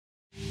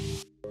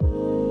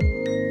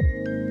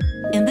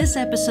this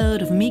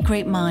episode of Meet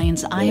Great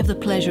Minds, I have the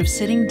pleasure of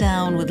sitting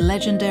down with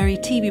legendary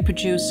TV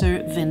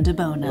producer Vin Di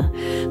Bona,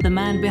 the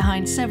man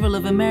behind several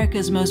of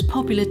America's most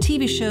popular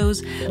TV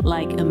shows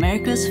like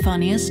America's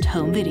Funniest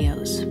Home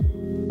Videos.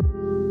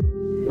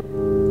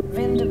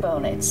 Vin Di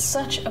Bona, it's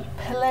such a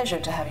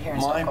pleasure to have you here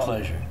in Stockholm.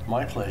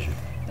 My pleasure.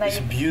 Now it's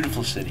a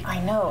beautiful city. I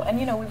know, and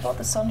you know, we brought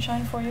the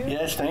sunshine for you.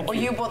 Yes, thank you. Or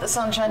you brought the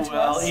sunshine to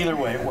us. Well, either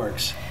way, it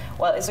works.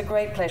 Well, it's a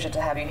great pleasure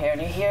to have you here,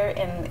 and you're here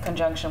in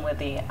conjunction with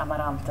the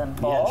Amaranten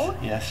Ball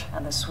yes.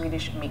 and the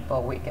Swedish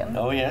Meatball Weekend.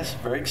 Oh yes,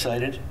 very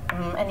excited.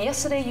 And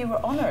yesterday you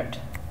were honored,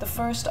 the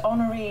first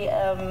honorary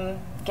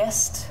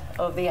guest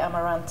of the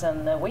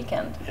Amaranten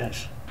Weekend.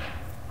 Yes.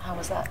 How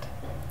was that?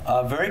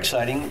 Very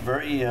exciting,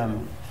 very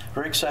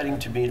exciting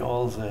to meet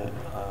all the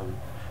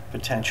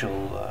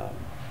potential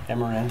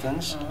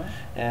Amarantans,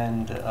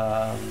 and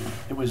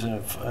it was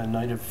a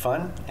night of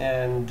fun,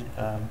 and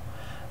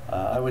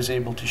I was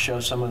able to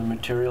show some of the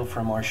material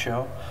from our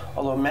show,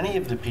 although many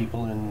of the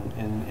people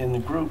in the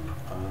group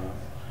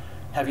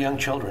have young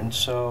children,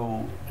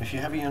 so if you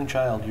have a young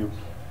child, you're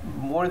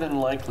more than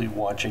likely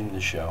watching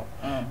the show,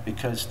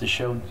 because the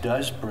show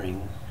does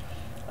bring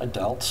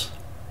adults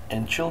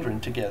and children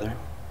together,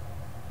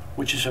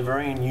 which is a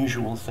very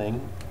unusual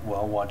thing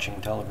while watching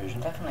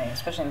television. Definitely,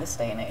 especially in this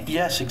day and age.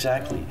 Yes,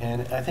 exactly,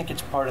 and I think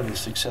it's part of the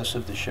success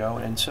of the show,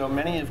 and so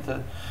many of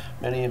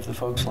the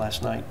folks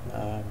last night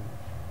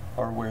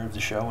are aware of the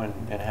show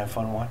and have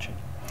fun watching.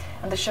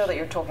 And the show that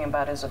you're talking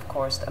about is, of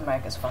course,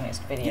 America's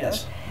Funniest Videos.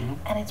 Yes.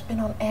 And it's been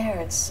on air,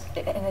 it's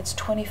in its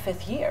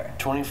 25th year.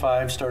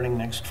 25 starting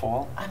next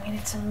fall. I mean,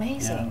 it's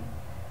amazing.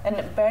 Yeah.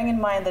 And bearing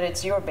in mind that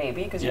it's your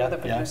baby, because you're the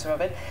producer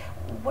of it,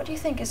 what do you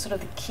think is sort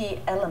of the key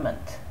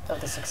element of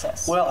the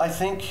success? Well, I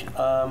think,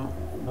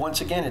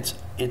 once again,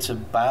 it's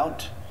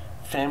about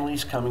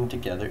families coming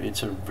together.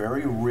 It's a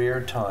very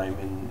rare time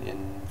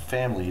in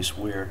families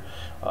where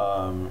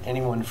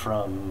anyone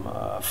from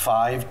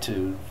 5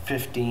 to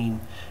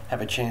 15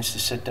 have a chance to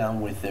sit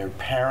down with their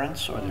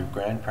parents or their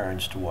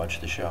grandparents to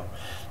watch the show.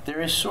 There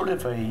is sort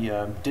of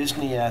a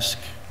Disney-esque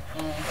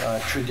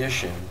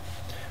tradition.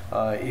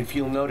 If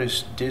you'll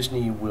notice,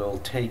 Disney will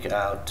take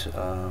out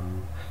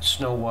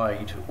Snow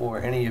White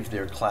or any of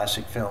their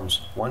classic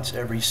films once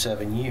every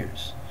 7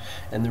 years.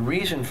 And the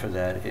reason for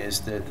that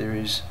is that there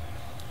is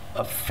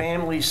a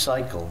family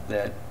cycle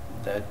that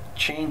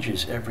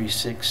changes every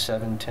 6,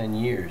 7, 10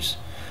 years,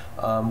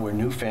 where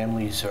new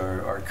families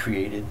are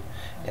created,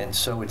 and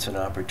so it's an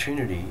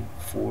opportunity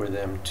for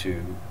them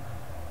to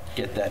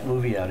get that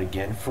movie out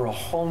again for a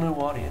whole new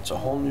audience, a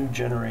whole new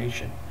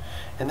generation.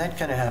 And that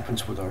kind of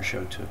happens with our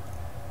show too.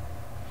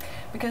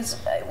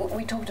 Because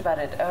we talked about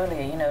it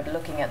earlier, you know,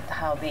 looking at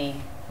how the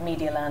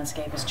media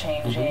landscape is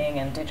changing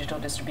and digital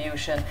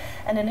distribution.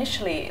 And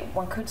initially,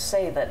 one could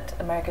say that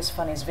America's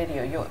Funniest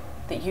Video,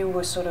 that you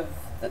were sort of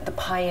the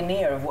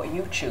pioneer of what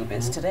YouTube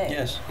is today.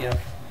 Yes, yeah.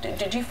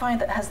 Did you find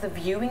that has the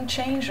viewing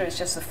changed, or it's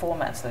just the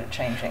formats that are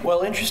changing?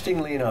 Well,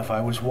 interestingly enough,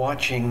 I was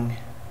watching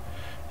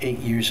 8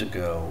 years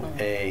ago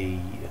a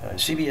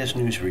CBS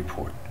News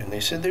report, and they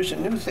said there's a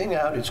new thing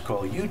out, it's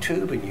called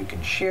YouTube, and you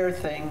can share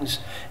things,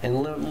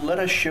 and let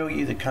us show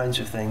you the kinds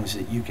of things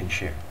that you can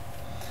share.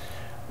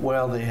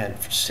 Well, they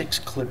had 6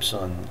 clips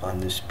on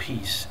this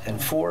piece,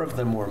 and 4 of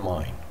them were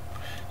mine.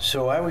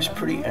 So I was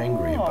pretty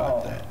angry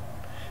about that,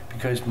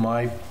 because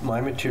my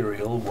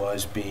material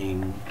was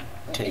being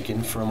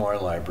taken from our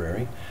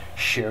library,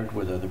 shared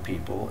with other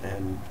people,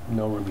 and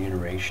no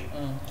remuneration.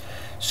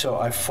 So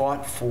I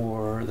fought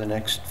for the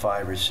next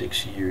 5 or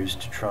 6 years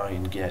to try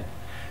and get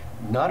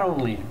not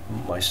only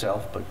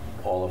myself, but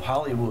all of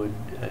Hollywood,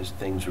 as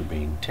things were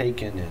being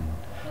taken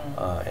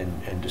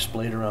and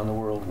displayed around the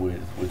world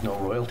with no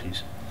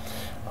royalties.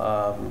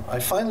 I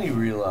finally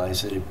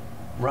realized that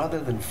rather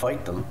than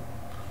fight them,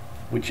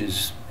 which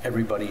is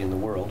everybody in the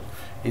world,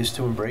 is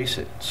to embrace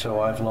it. So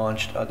I've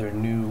launched other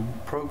new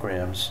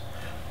programs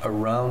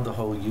around the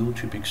whole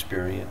YouTube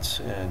experience,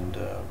 and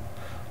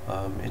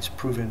it's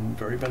proven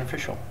very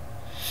beneficial.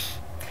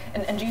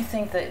 And do you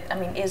think that, I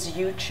mean, is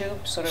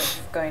YouTube sort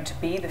of going to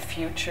be the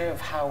future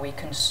of how we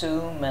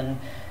consume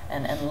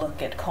and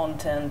look at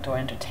content or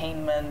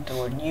entertainment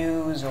or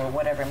news or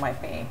whatever it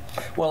might be?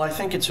 Well, I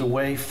think it's a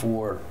way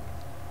for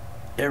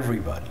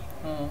everybody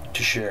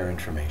to share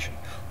information,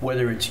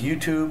 whether it's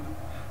YouTube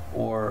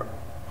or,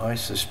 I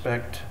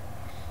suspect,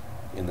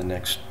 in the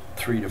next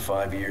 3 to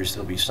 5 years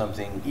there'll be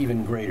something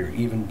even greater,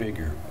 even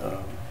bigger,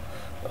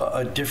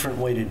 a different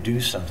way to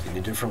do something,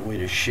 a different way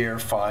to share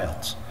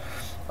files.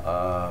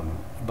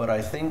 But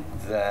I think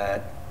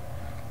that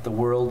the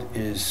world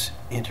is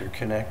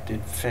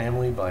interconnected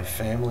family by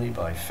family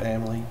by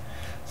family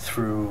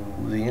through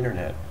the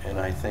internet, and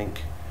I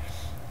think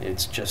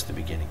it's just the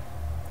beginning.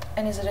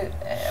 And is it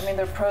I mean,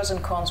 there are pros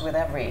and cons with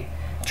every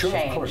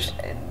change. Of course.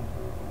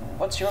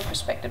 What's your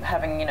perspective,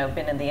 having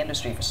been in the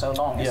industry for so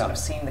long, and sort of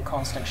seeing the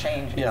constant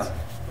changes? Yeah,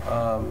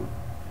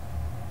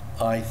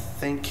 I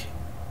think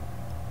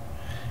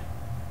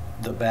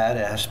the bad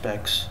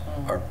aspects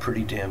are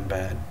pretty damn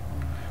bad.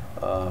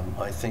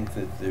 I think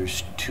that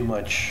there's too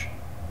much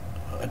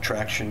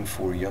attraction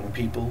for young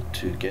people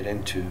to get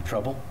into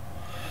trouble.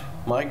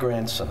 My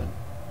grandson,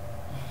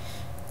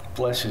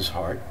 bless his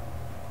heart,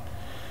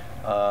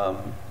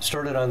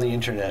 started on the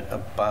internet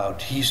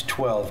about, he's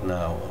 12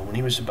 now. When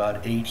he was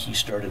about 8, he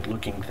started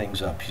looking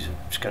things up.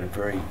 He's got a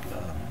very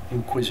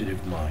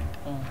inquisitive mind.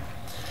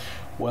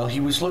 Well, he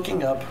was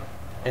looking up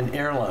an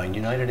airline,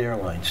 United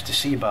Airlines, to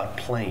see about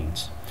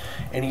planes.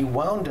 And he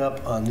wound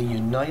up on the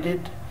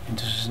United, and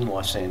this is in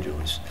Los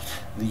Angeles,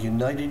 the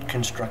United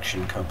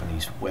Construction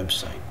Company's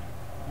website.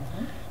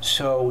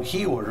 So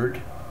he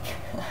ordered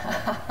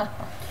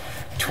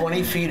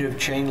 20 feet of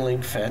chain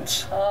link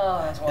fence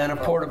and a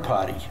porta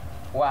potty.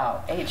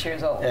 Wow, 8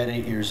 years old. At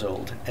 8 years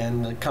old.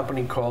 And the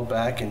company called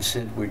back and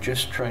said, we're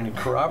just trying to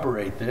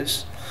corroborate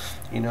this.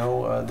 You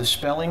know, the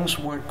spellings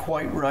weren't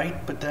quite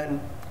right, but then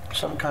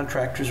some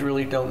contractors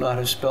really don't know how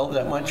to spell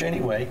that much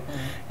anyway.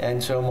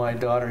 And so my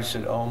daughter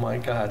said, oh my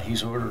God,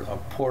 he's ordered a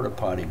porta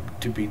potty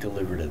to be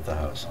delivered at the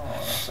house.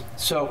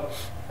 So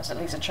that's at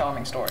least a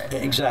charming story.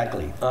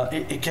 Exactly.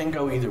 It can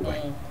go either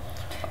way.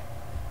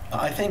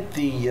 I think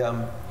the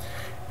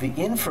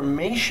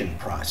information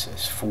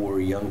process for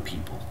young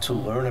people to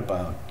learn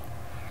about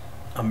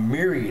a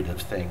myriad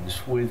of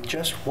things with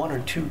just 1 or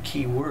 2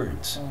 key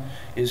words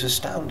is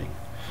astounding.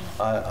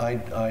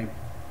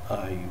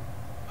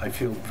 I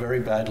feel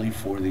very badly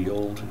for the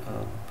old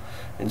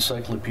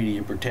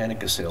Encyclopedia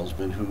Britannica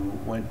salesman who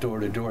went door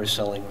to door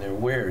selling their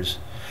wares.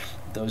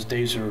 Those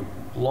days are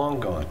long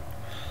gone.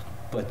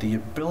 But the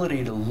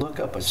ability to look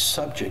up a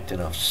subject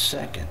in a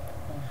second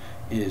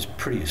is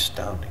pretty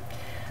astounding.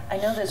 I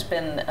know there's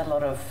been a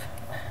lot of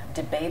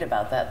debate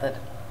about that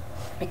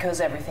because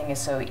everything is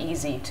so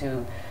easy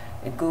to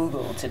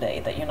Google today,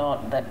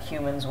 that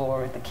humans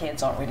or the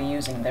kids aren't really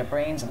using their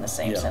brains in the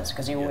same sense,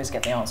 because you always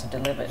get the answer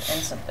delivered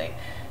instantly.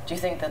 Do you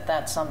think that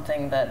that's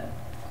something that,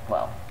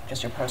 well,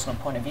 just your personal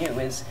point of view,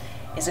 is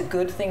a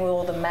good thing with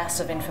all the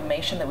massive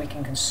information that we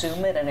can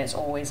consume it and it's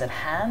always at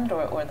hand,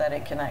 or that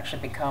it can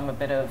actually become a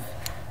bit of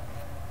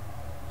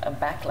a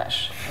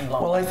backlash in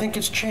long Well, run? I think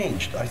it's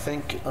changed. I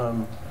think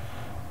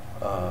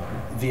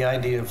the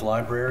idea of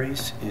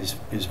libraries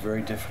is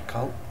very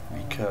difficult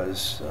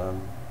because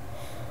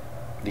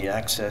the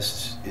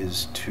access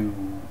is too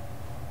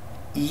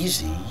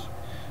easy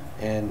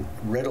and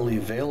readily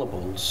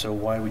available, so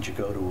why would you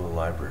go to a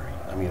library?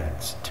 I mean,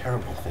 it's a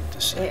terrible thing to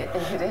say.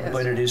 It is.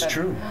 But it is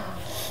true.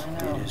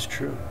 I know. It is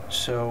true.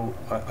 So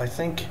I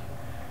think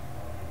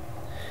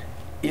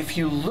if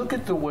you look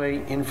at the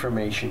way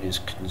information is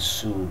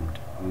consumed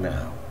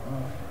now,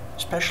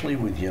 especially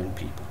with young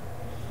people,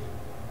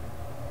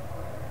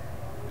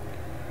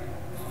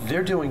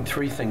 they're doing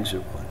 3 things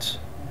at once.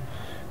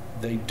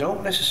 They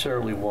don't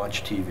necessarily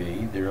watch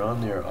TV. They're on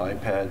their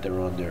iPad,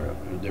 they're on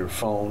their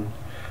phone,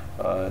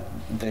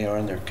 they are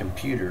on their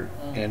computer,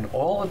 and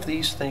all of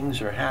these things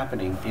are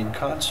happening in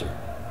concert.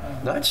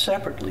 Not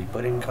separately,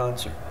 but in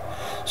concert.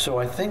 So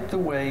I think the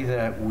way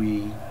that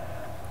we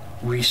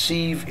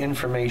receive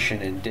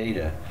information and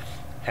data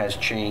has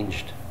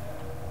changed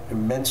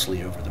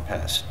immensely over the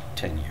past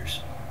 10 years.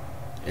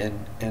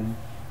 And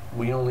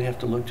we only have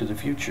to look to the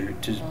future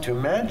to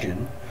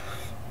imagine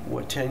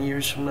what 10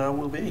 years from now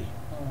will be.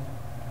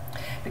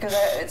 Because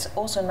it's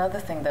also another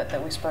thing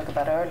that we spoke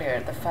about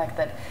earlier, the fact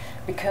that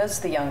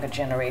because the younger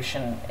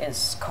generation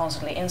is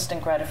constantly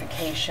instant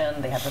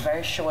gratification, they have a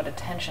very short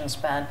attention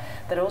span,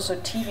 that also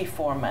TV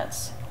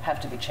formats have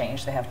to be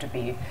changed, they have to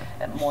be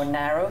more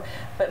narrow,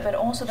 but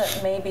also that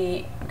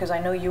maybe, because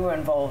I know you were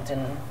involved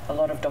in a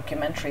lot of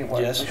documentary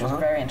work, yes, which was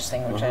very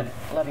interesting, which I'd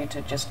love you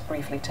to just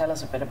briefly tell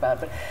us a bit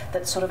about, but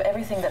that sort of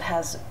everything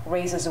that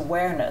raises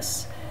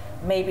awareness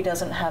maybe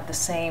doesn't have the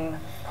same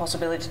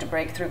possibility to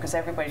break through, because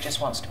everybody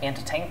just wants to be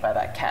entertained by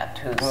that cat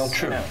who's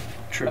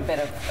a bit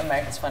of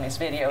America's Funniest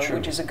Video,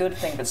 which is a good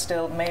thing, but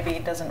still maybe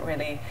it doesn't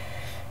really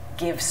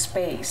give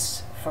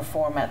space for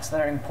formats that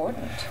are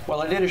important.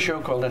 Well, I did a show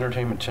called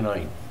Entertainment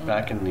Tonight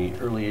back in the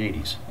early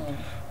 80s.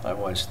 I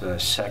was the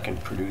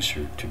second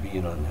producer to be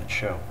in on that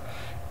show.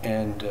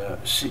 And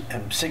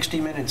 60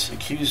 Minutes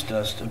accused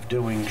us of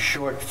doing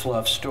short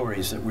fluff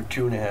stories that were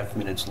 2.5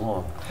 minutes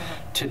long.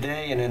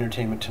 Today, an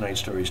Entertainment Tonight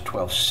story is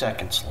 12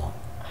 seconds long.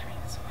 I mean,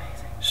 it's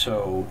amazing.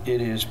 So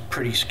it is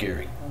pretty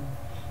scary.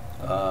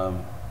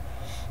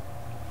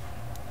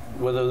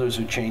 Whether those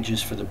are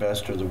changes for the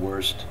best or the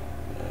worst,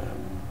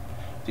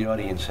 the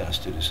audience has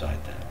to decide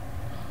that.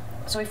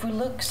 So if we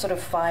look sort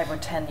of 5 or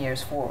 10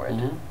 years forward,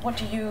 what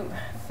do you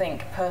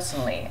think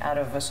personally, out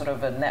of a sort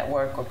of a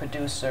network or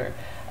producer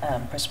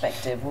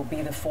perspective, will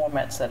be the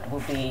formats that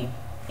will be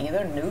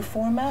either new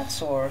formats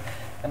or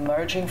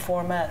emerging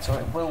formats,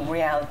 or will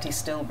reality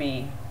still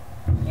be,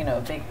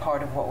 a big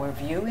part of what we're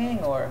viewing,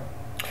 or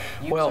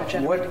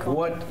user-generated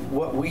content?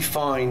 What we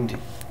find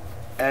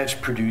as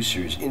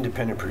producers,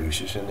 independent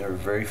producers, and there are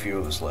very few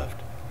of us left,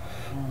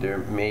 there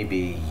may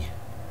be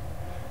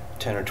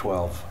 10 or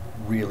 12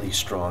 really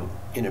strong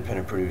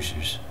independent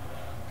producers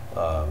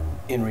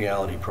in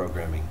reality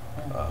programming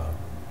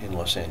in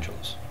Los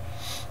Angeles.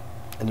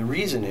 And the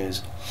reason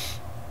is,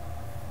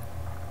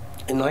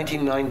 in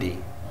 1990,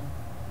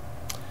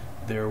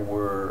 there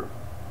were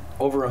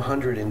over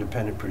 100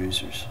 independent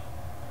producers.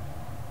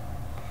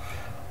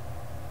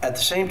 At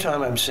the same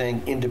time I'm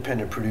saying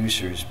independent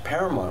producers,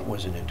 Paramount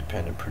was an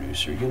independent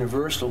producer,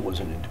 Universal was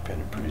an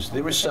independent producer.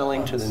 They were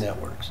selling to the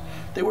networks.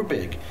 They were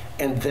big.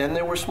 And then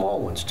there were small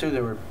ones too.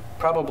 There were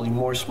probably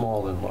more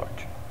small than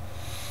large.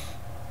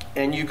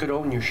 And you could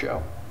own your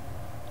show.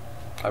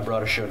 I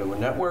brought a show to a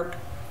network.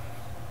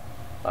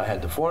 I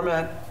had the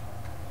format.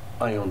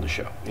 I owned the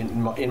show.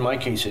 In my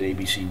case at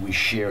ABC, we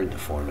shared the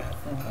format.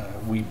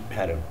 We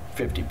had a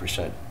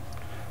 50%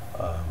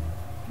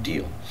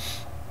 deal.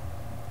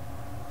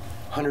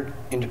 100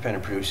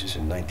 independent producers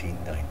in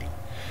 1990.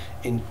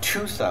 In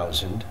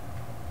 2000,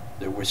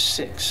 there were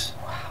 6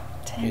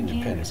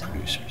 independent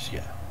producers,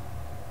 yeah.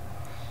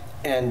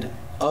 And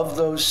of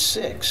those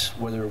 6,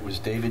 whether it was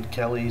David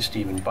Kelly,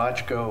 Stephen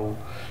Bochco,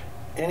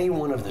 any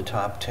one of the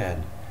top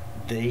 10,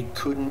 they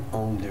couldn't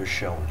own their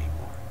show anymore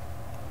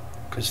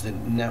because the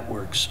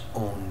networks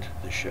owned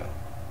the show.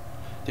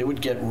 They would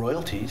get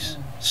royalties,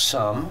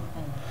 some.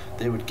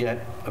 They would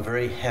get a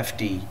very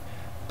hefty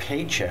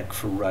paycheck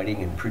for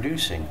writing and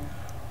producing,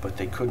 but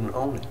they couldn't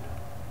own it.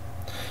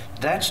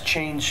 That's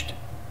changed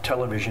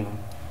television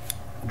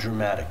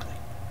dramatically.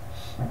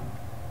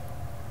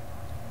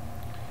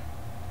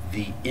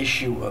 The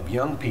issue of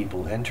young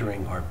people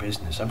entering our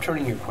business. I'm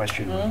turning your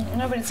question around.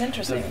 No, but it's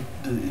interesting.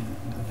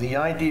 The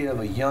idea of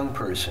a young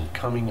person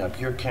coming up,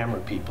 your camera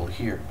people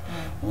here,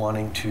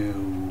 wanting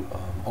to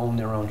own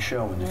their own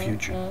show in the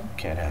future,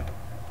 can't happen.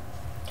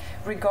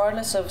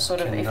 Regardless of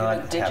sort of if you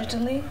look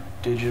digitally?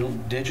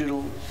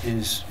 Digital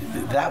is,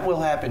 that will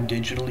happen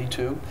digitally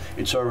too.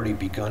 It's already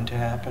begun to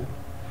happen.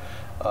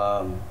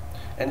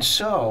 And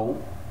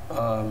so,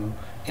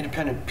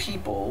 independent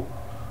people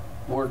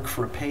work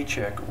for a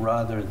paycheck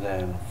rather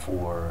than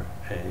for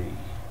a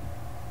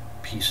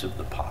piece of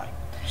the pie,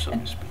 so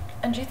to speak.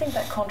 And do you think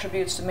that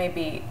contributes to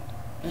maybe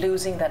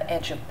losing that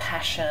edge of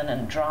passion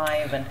and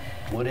drive? And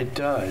what it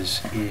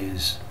does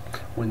is,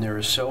 when there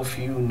are so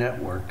few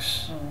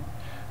networks,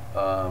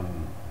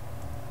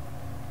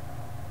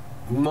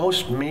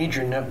 most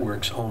major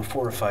networks own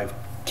 4 or 5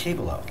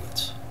 cable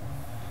outlets.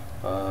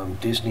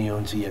 Disney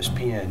owns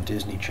ESPN,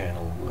 Disney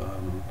Channel,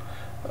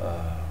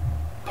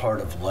 part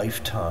of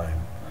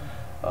Lifetime,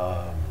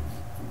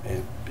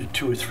 and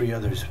 2 or 3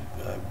 others,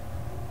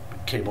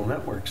 cable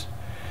networks.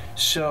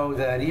 So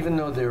that even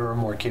though there are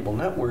more cable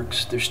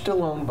networks, they're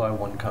still owned by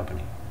one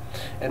company.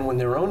 And when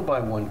they're owned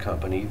by one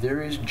company,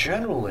 there is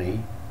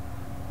generally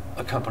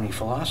a company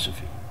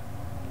philosophy.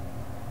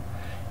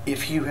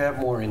 If you have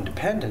more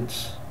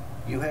independence,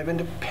 you have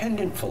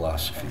independent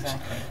philosophies.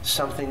 Exactly.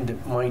 Something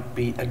that might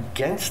be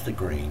against the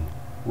grain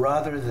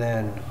rather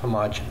than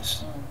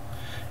homogenous.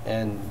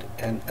 And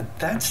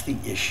that's the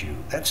issue.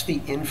 That's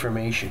the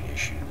information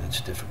issue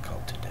that's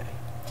difficult today.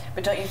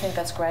 But don't you think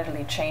that's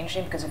gradually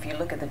changing? Because if you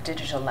look at the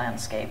digital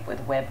landscape with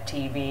web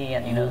TV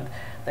and you know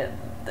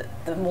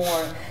the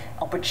more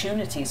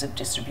opportunities of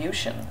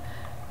distribution,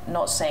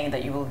 not saying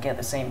that you will get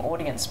the same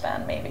audience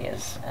span maybe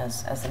as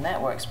the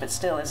networks, but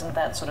still, isn't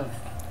that sort of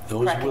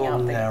those will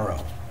out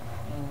narrow.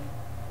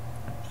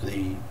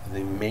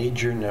 The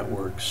major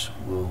networks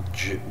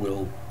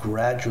will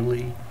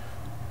gradually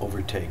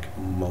overtake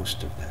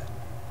most of that.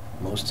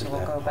 So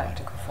we'll go back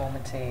to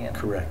conformity. And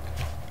correct.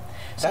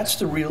 That's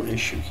the real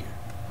issue here.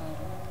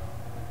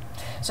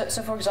 So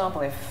for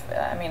example, if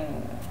I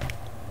mean,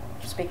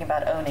 speaking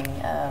about owning,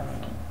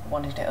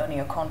 wanting to own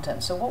your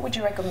content, so what would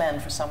you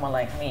recommend for someone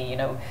like me, you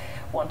know,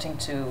 wanting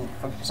to,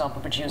 for example,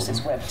 produce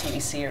this web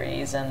TV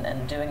series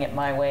and doing it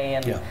my way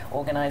and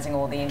organizing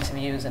all the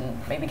interviews and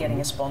maybe getting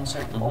a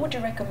sponsor? What would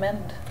you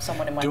recommend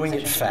someone in my position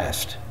doing it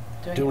fast.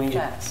 Doing it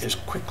fast. As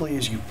quickly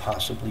as you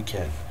possibly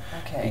can.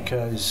 Okay.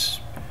 Because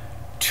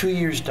 2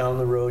 years down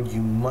the road,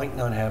 you might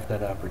not have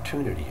that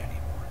opportunity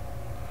anymore.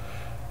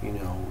 You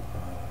know,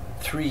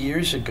 3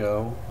 years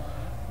ago,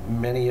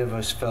 many of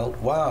us felt,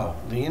 wow,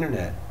 the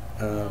internet,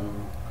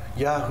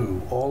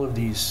 Yahoo, all of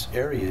these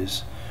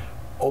areas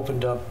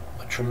opened up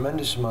a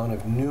tremendous amount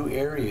of new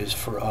areas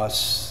for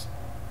us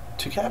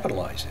to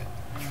capitalize in.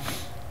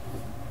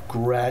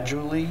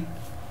 Gradually,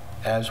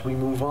 as we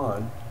move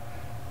on,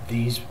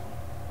 these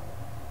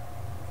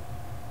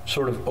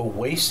sort of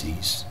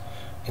oases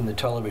in the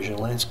television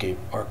landscape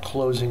are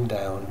closing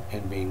down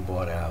and being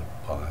bought out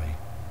by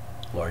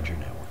larger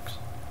networks.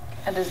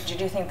 And did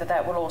you think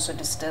that will also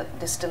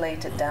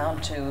distillate it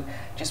down to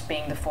just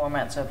being the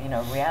formats of, you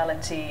know,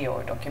 reality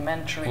or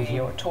documentary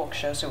or talk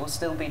show, so it will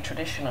still be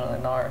traditional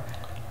in our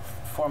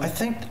format?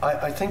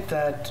 I think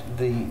that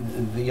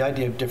the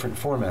idea of different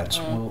formats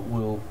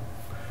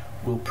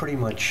will pretty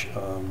much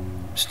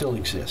still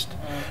exist.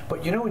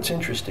 But you know what's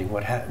interesting?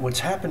 What's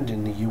happened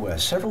in the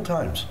U.S. several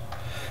times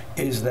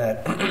is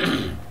that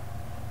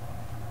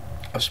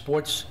a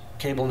sports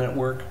cable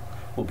network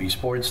will be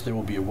sports, there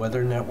will be a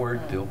weather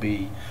network, there'll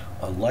be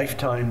a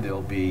Lifetime,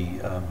 there'll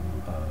be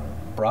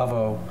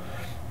Bravo,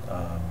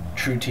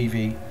 True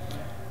TV.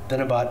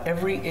 Then about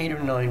every 8 or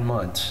 9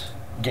 months,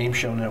 Game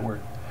Show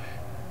Network,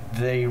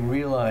 they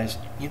realized,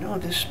 you know,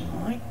 this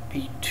might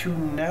be too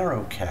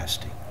narrow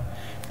casting.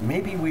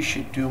 maybe we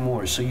should do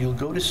more. So you'll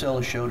go to sell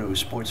a show to a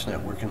sports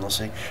network and they'll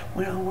say,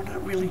 well, we're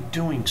not really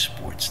doing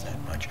sports that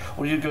much.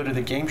 Or you go to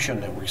the game show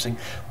network saying,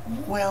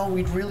 well,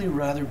 we'd really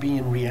rather be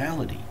in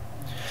reality.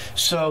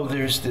 So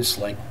there's this,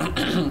 like,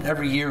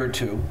 every year or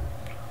two,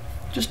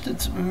 just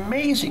this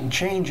amazing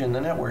change in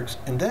the networks.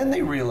 And then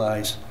they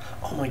realize,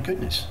 oh my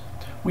goodness,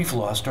 we've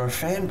lost our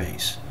fan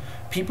base.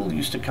 People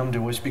used to come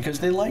to us because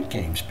they like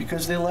games,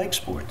 because they like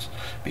sports,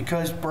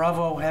 because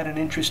Bravo had an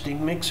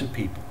interesting mix of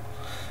people.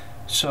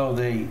 So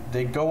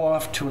they go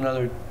off to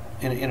another,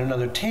 in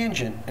another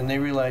tangent, and they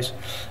realize,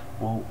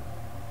 well,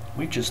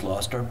 we just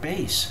lost our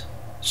base.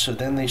 So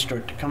then they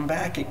start to come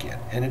back again,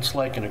 and it's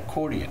like an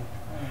accordion.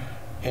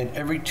 And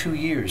every 2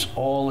 years,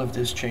 all of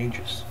this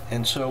changes.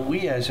 And so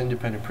we, as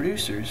independent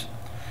producers,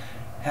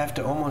 have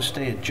to almost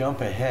stay a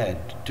jump ahead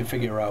to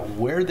figure out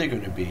where they're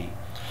going to be.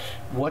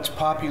 What's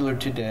popular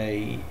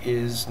today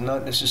is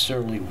not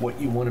necessarily what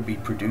you want to be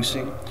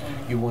producing.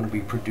 You want to be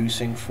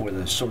producing for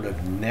the sort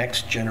of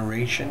next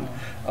generation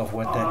of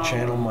what that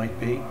channel might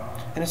be.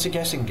 And it's a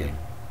guessing game,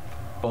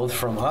 both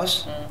from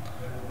us,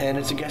 and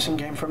it's a guessing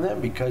game from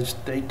them, because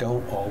they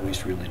don't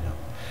always really know.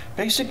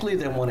 Basically,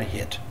 they want a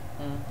hit.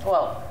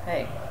 Well,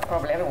 hey,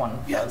 probably everyone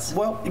does.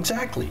 Well,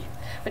 exactly.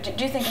 But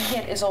do you think a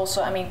hit is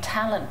also, I mean,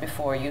 talent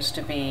before used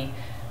to be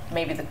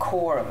maybe the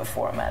core of a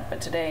format, but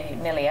today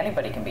nearly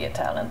anybody can be a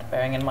talent,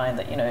 bearing in mind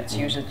that, you know, it's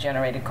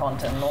user-generated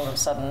content, and all of a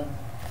sudden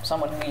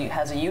someone who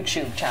has a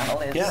YouTube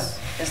channel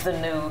is the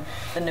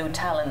new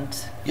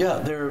talent. Yeah,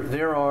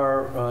 there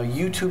are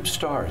YouTube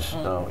stars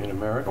now in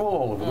America,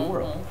 all over the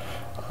world.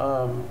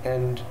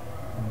 And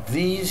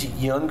these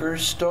younger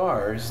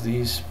stars,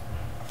 these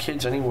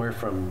kids anywhere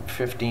from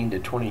 15 to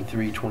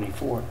 23,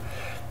 24,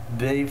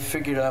 they've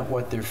figured out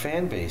what their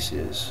fan base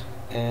is,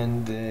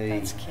 and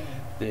they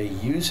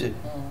use it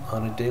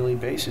on a daily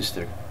basis.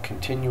 They're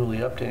continually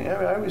updating.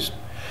 I was,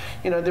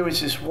 you know, there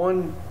was this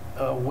one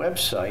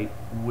website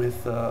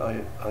with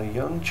a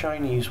young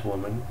Chinese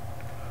woman,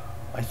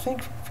 I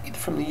think either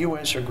from the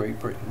US or Great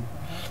Britain,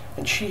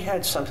 and she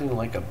had something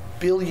like 1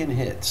 billion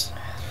hits.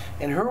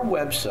 And her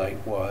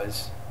website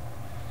was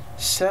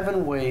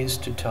 7 ways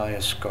to tie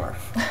a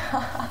scarf.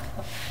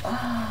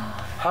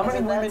 How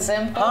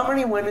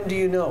many women do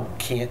you know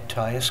can't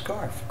tie a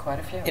scarf? Quite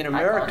a few. In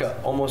America,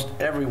 almost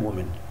every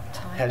woman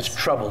has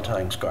trouble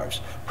tying scarves.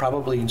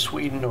 Probably in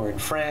Sweden or in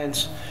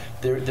France,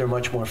 they're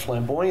much more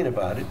flamboyant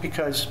about it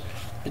because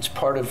it's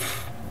part of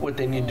what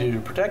they need to do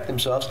to protect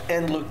themselves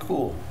and look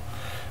cool.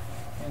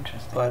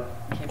 Interesting. But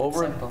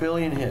over 1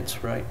 billion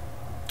hits, right?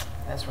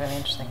 That's really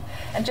interesting.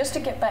 And just to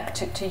get back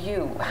to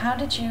you, how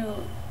did you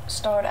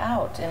start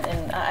out?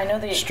 I know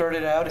that you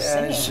started out as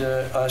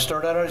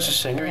a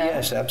singer.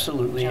 Yes,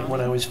 absolutely. Johnny.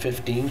 When I was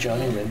 15,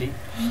 Johnny Lindy.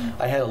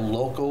 I had a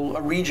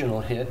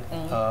regional hit.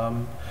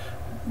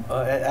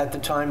 At the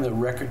time, the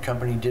record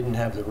company didn't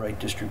have the right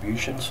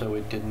distribution, so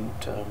it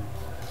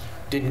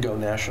didn't go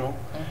national.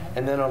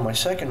 And then on my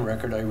second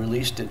record, I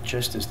released it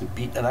just as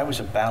and I was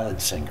a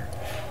ballad singer,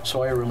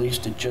 so I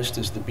released it just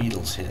as the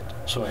Beatles hit.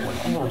 So I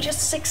went, you were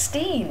just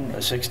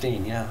 16.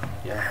 16, yeah.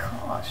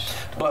 Gosh.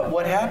 But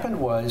what happened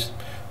was,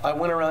 I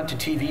went around to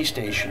TV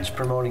stations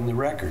promoting the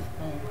record.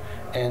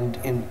 And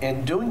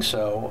in doing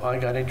so, I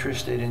got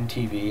interested in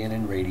TV and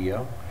in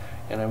radio,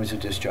 and I was a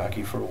disc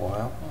jockey for a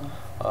while.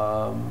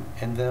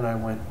 And then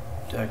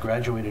I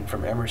graduated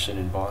from Emerson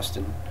in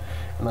Boston,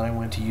 and then I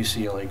went to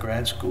UCLA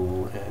grad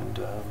school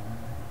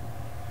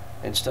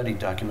and studied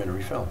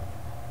documentary film.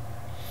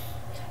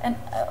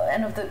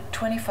 And of the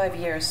 25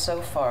 years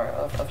so far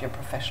of your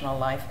professional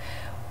life,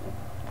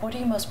 what are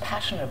you most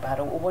passionate about,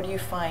 or what do you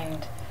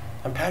find?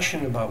 I'm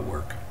passionate about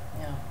work.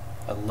 Yeah.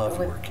 I love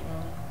working.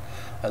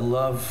 I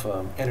love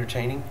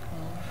entertaining.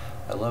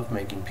 I love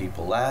making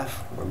people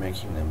laugh or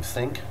making them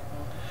think.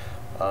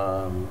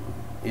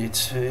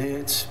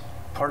 It's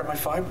part of my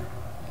fiber.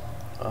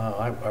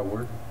 I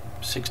work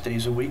 6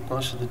 days a week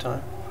most of the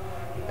time.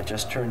 I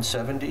just turned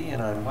 70,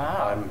 and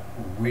I'm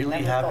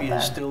really happy to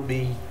still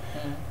be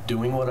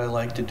doing what I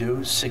like to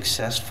do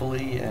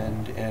successfully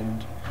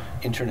and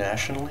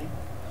internationally.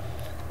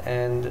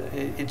 And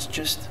it's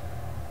just,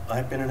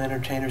 I've been an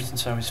entertainer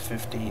since I was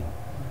 15,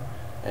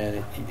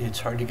 and it's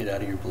hard to get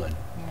out of your blood.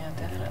 Yeah,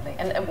 definitely.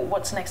 And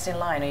what's next in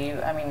line? Are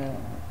you, I mean,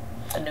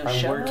 a new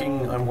show?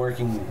 I'm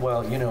working,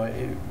 well, you know,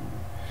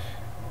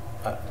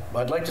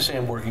 I'd like to say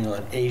I'm working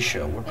on a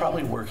show. We're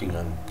probably working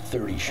on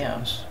 30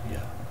 shows.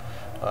 Yeah.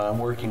 I'm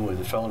working with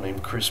a fellow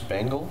named Chris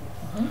Bengal,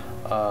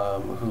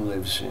 who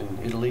lives in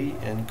Italy,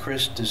 and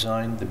Chris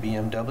designed the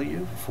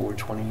BMW for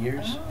 20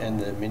 years and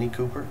the Mini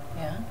Cooper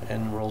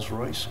and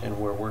Rolls-Royce, and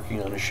we're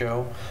working on a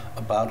show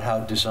about how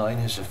design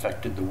has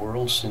affected the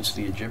world since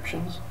the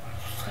Egyptians.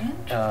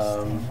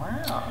 Interesting.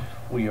 Wow.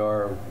 We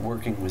are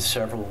working with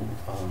several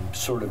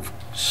sort of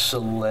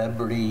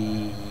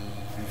celebrity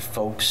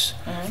folks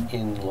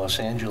in Los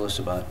Angeles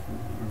about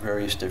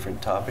various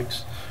different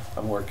topics.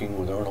 I'm working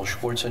with Arnold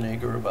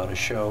Schwarzenegger about a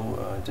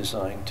show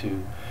designed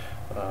to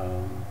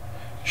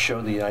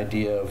show the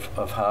idea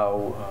of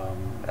how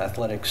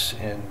athletics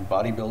and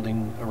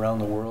bodybuilding around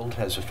the world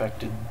has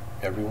affected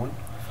everyone.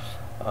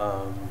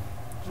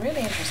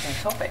 Really interesting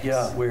topics.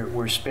 Yeah,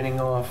 we're spinning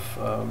off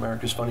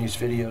America's Funniest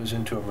Videos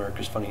into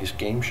America's Funniest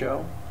Game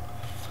Show.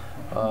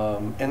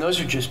 And those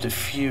are just a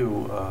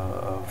few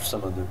of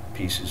some of the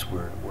pieces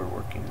we're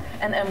working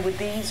on. And would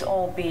these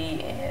all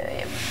be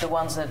the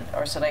ones that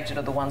are selected,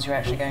 or the ones you're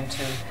actually going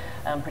to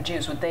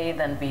produce? Would they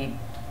then be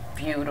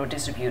viewed or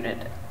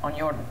distributed on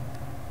your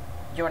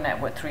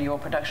network through your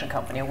production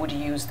company, or would you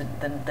use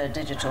the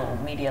digital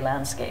media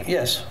landscape?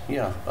 Yes,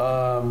 yeah.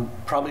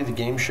 Probably the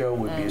game show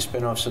would be a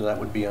spin-off, so that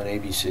would be on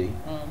ABC.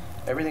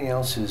 Everything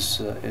else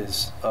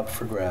is up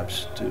for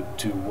grabs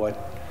to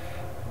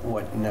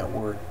what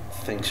network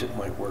thinks it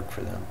might work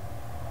for them.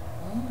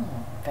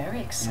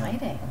 Very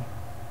exciting.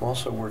 Yeah. I'm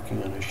also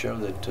working on a show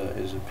that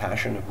is a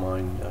passion of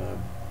mine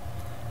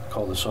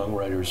called the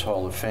Songwriters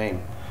Hall of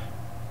Fame.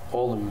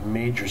 All the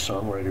major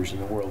songwriters in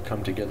the world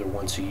come together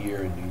once a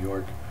year in New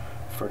York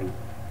for an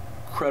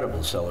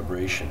incredible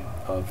celebration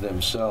of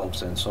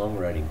themselves and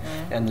songwriting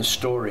and the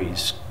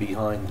stories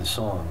behind the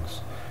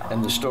songs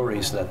and the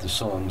stories that the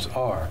songs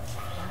are.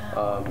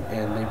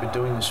 And they've been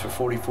doing this for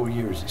 44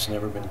 years. It's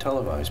never been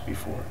televised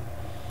before.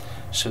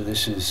 So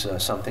this is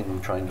something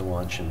I'm trying to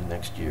launch in the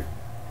next year.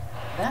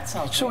 That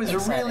sounds So really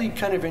it's a really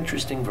exciting. kind of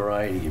interesting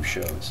variety of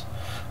shows.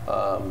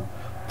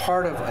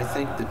 Part of, I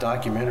think, the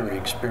documentary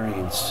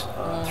experience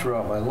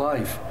throughout my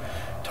life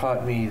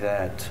taught me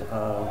that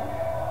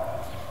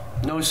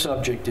no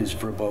subject is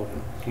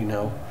verboten, you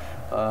know.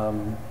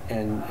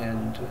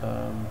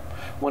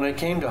 When I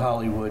came to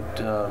Hollywood,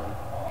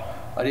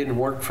 I didn't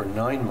work for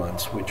 9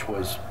 months, which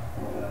was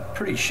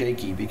pretty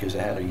shaky because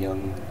I had a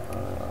young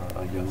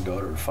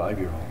daughter, a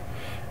 5-year-old,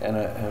 and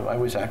I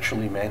was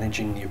actually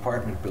managing the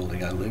apartment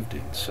building I lived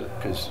in,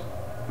 because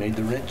made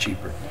the rent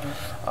cheaper.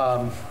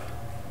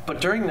 But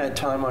during that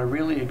time, I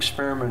really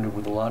experimented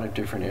with a lot of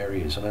different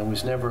areas, and I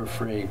was never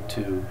afraid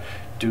to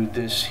do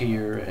this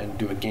here and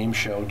do a game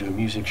show, do a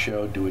music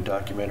show, do a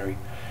documentary,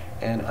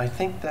 and I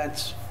think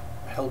that's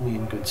held me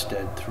in good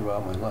stead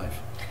throughout my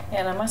life. Yeah,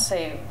 and I must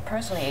say,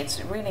 personally,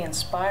 it's really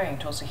inspiring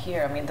to also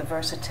hear, I mean, the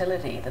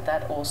versatility,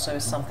 that also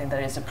is something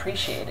that is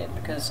appreciated,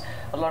 because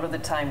a lot of the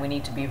time we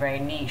need to be very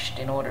niched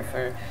in order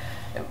for,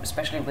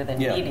 especially within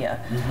media.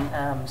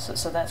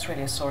 So that's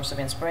really a source of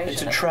inspiration.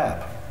 It's a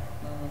trap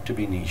to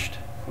be niched,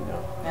 you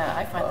know. Yeah,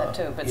 I find that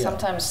too, but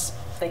sometimes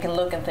they can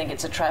look and think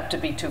it's a trap to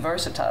be too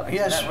versatile,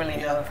 because they don't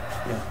really know.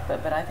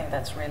 But I think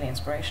that's really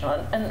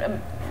inspirational.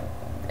 And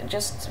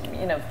just,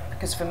 you know,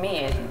 because for me,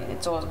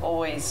 it's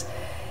always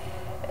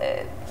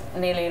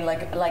nearly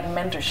like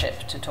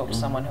mentorship to talk to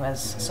someone who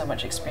has so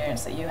much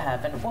experience that you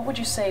have. And what would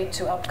you say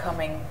to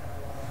upcoming,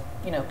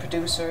 you know,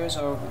 producers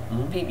or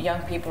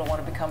young people who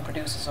want to become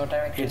producers or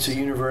directors? It's a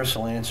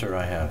universal answer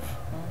I have.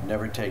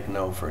 Never take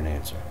no for an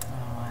answer.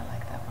 Oh, I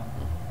like that one.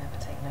 Never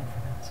take no for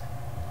an answer.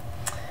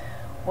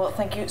 Well,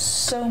 thank you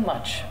so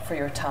much for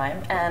your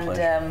time.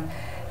 And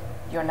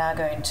you're now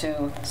going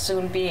to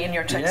soon be in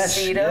your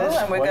tuxedo,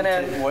 and we're going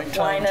to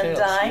wine and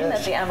dine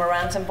at the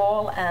Amaranthine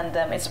Ball, and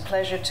it's a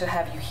pleasure to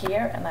have you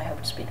here, and I hope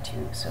to speak to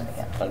you soon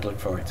again. I'd look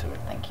forward to it.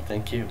 Thank you.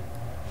 Thank you.